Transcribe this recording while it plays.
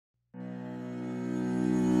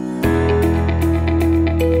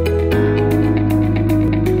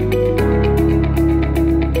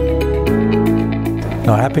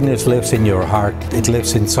Happiness lives in your heart, it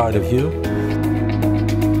lives inside of you.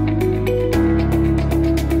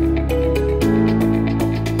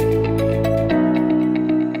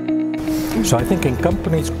 So I think in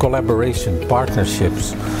companies, collaboration,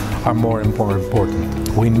 partnerships are more and more important.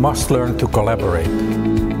 We must learn to collaborate.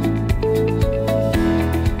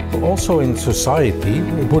 Also in society,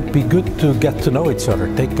 it would be good to get to know each other,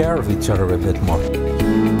 take care of each other a bit more.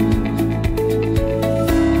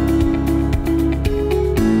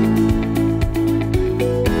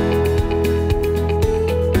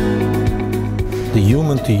 The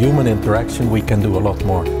human-to-human interaction, we can do a lot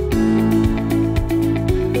more.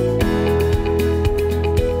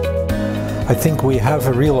 I think we have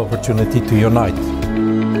a real opportunity to unite.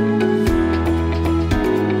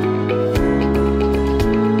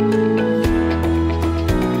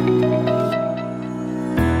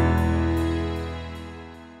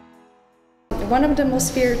 One of the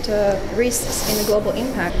most feared risks in the global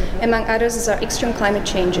impact, among others, are extreme climate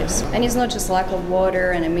changes. And it's not just lack of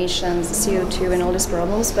water and emissions, CO2 and all these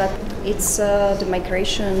problems, but it's the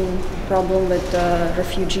migration problem with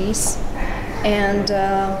refugees. And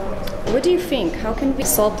what do you think? How can we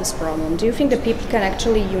solve this problem? Do you think that people can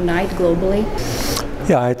actually unite globally?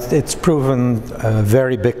 Yeah, it's proven a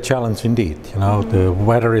very big challenge indeed. You know, the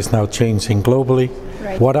weather is now changing globally.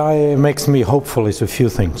 Right. What makes me hopeful is a few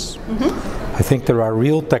things. I think there are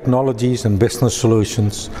real technologies and business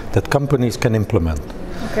solutions that companies can implement.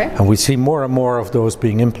 Okay. And we see more and more of those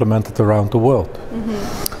being implemented around the world.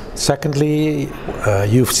 Secondly,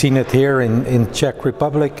 you've seen it here in Czech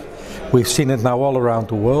Republic. We've seen it now all around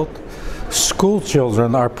the world. School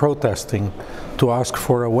children are protesting to ask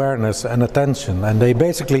for awareness and attention, and they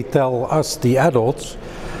basically tell us, the adults,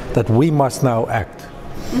 that we must now act.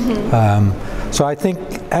 So I think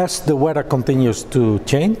as the weather continues to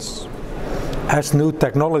change, as new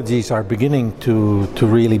technologies are beginning to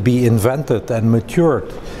really be invented and matured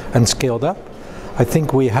and scaled up, I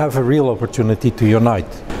think we have a real opportunity to unite.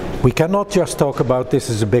 We cannot just talk about this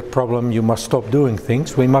is a big problem, you must stop doing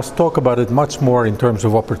things. We must talk about it much more in terms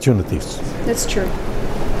of opportunities. That's true.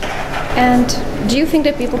 And do you think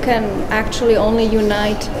that people can actually only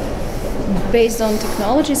unite based on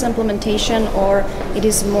technology's implementation, or it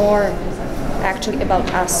is more actually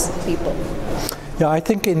about us people? Yeah, I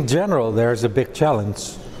think in general there's a big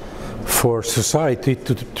challenge for society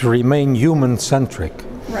to remain human-centric.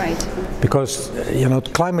 Right. Because, you know,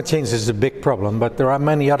 climate change is a big problem, but there are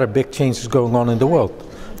many other big changes going on in the world.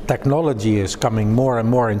 Technology is coming more and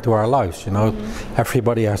more into our lives, you know.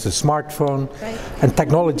 Everybody has a smartphone, right, and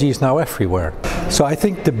technology is now everywhere. So I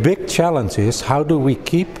think the big challenge is, how do we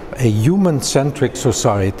keep a human-centric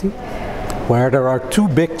society where there are two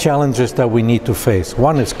big challenges that we need to face.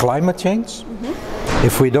 One is climate change.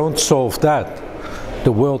 If we don't solve that,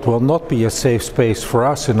 the world will not be a safe space for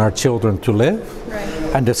us and our children to live. Right.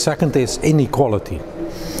 And the second is inequality,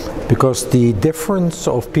 because the difference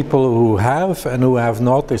of people who have and who have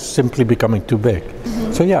not is simply becoming too big.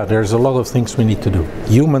 So yeah, there's a lot of things we need to do.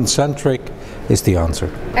 Human-centric is the answer.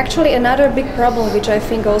 Actually, another big problem, which I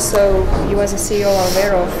think also you as a CEO are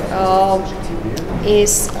aware of,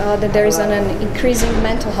 is that there is an increasing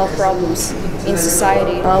mental health problems in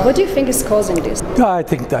society. What do you think is causing this? Yeah, I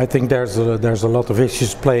think there's a lot of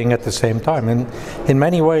issues playing at the same time, and in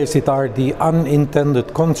many ways it are the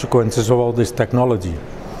unintended consequences of all this technology.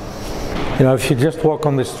 You know, if you just walk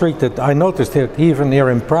on the street, that I noticed that even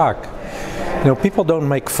here in Prague, you know, people don't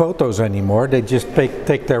make photos anymore. They just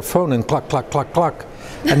take their phone and clack, clack, clack, clack,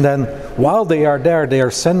 and then while they are there, they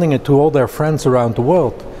are sending it to all their friends around the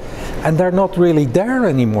world, and they're not really there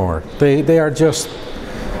anymore. They are just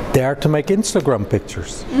there to make Instagram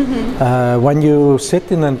pictures. When you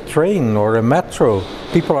sit in a train or a metro,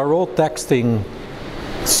 people are all texting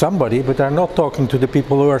somebody, but they're not talking to the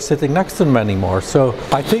people who are sitting next to them anymore. So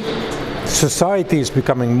I think society is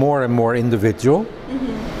becoming more and more individual.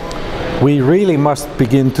 We really must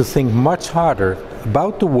begin to think much harder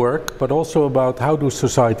about the work, but also about how do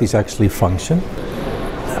societies actually function.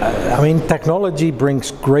 I mean, technology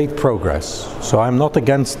brings great progress, so I'm not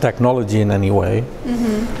against technology in any way,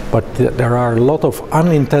 but there are a lot of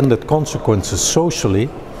unintended consequences socially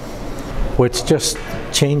which just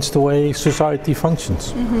change the way society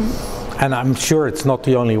functions. And I'm sure it's not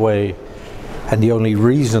the only way and the only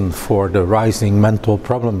reason for the rising mental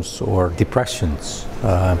problems or depressions.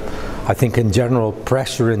 I think in general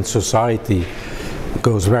pressure in society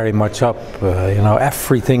goes very much up. You know,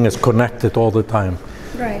 everything is connected all the time.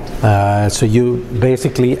 Right. So you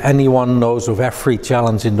basically, anyone knows of every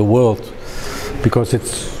challenge in the world because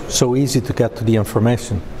it's so easy to get to the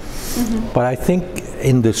information. But I think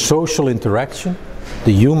in the social interaction,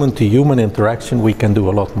 the human-to-human interaction, we can do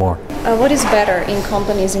a lot more. What is better in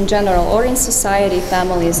companies in general or in society,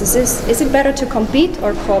 families? Is it better to compete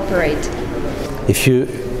or cooperate? If you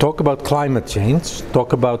talk about climate change,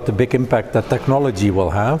 talk about the big impact that technology will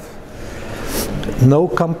have, no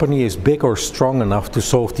company is big or strong enough to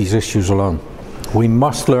solve these issues alone. We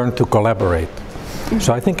must learn to collaborate.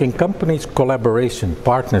 So I think in companies, collaboration,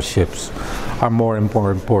 partnerships are more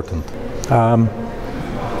important.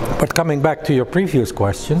 But coming back to your previous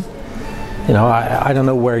question, you know, I don't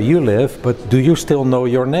know where you live, but do you still know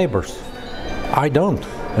your neighbors? I don't.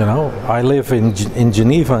 You know, I live in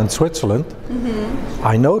Geneva in Switzerland. Mm-hmm.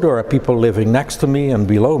 I know there are people living next to me and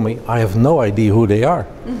below me. I have no idea who they are.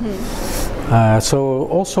 Mm-hmm. So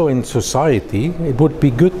also in society, it would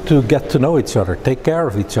be good to get to know each other, take care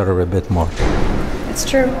of each other a bit more. It's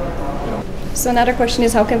true. So another question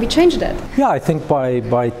is, how can we change that? Yeah, I think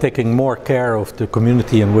by taking more care of the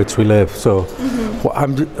community in which we live. So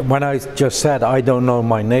when I just said I don't know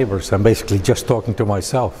my neighbors, I'm basically just talking to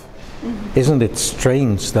myself. Mm-hmm. Isn't it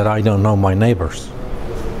strange that I don't know my neighbors?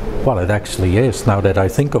 Well, it actually is, now that I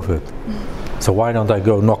think of it. Mm-hmm. So why don't I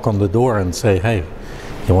go knock on the door and say, hey,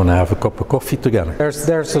 you want to have a cup of coffee together?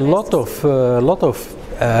 There's a lot of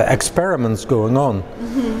experiments going on,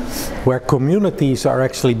 mm-hmm. where communities are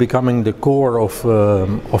actually becoming the core of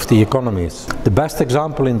the economies. The best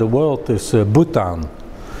example in the world is Bhutan,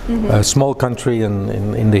 mm-hmm. a small country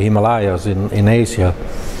in the Himalayas in Asia,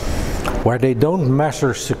 where they don't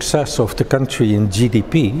measure success of the country in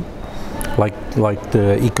GDP, like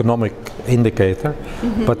the economic indicator,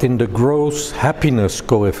 mm-hmm. but in the gross happiness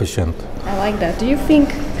coefficient. I like that. Do you think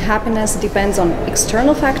happiness depends on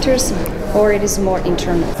external factors or it is more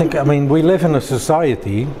internal? I mean, we live in a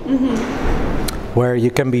society mm-hmm. where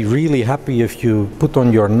you can be really happy if you put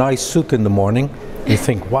on your nice suit in the morning. You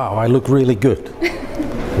think, wow, I look really good.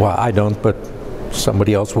 Well, I don't, but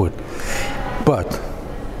somebody else would. But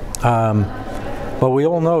we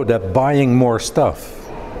all know that buying more stuff,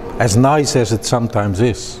 as nice as it sometimes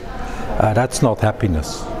is, that's not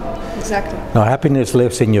happiness. Exactly. No, happiness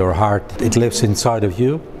lives in your heart. It lives inside of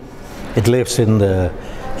you. It lives in the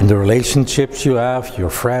relationships you have,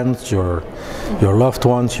 your friends, your loved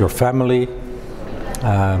ones, your family.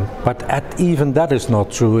 But even that is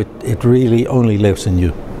not true. It really only lives in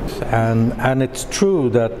you. And it's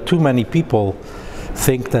true that too many people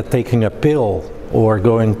think that taking a pill or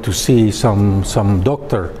going to see some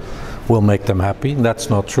doctor will make them happy. That's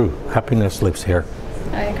not true. Happiness lives here.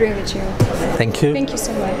 I agree with you. Thank you. Thank you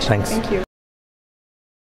so much. Thanks. Thank you.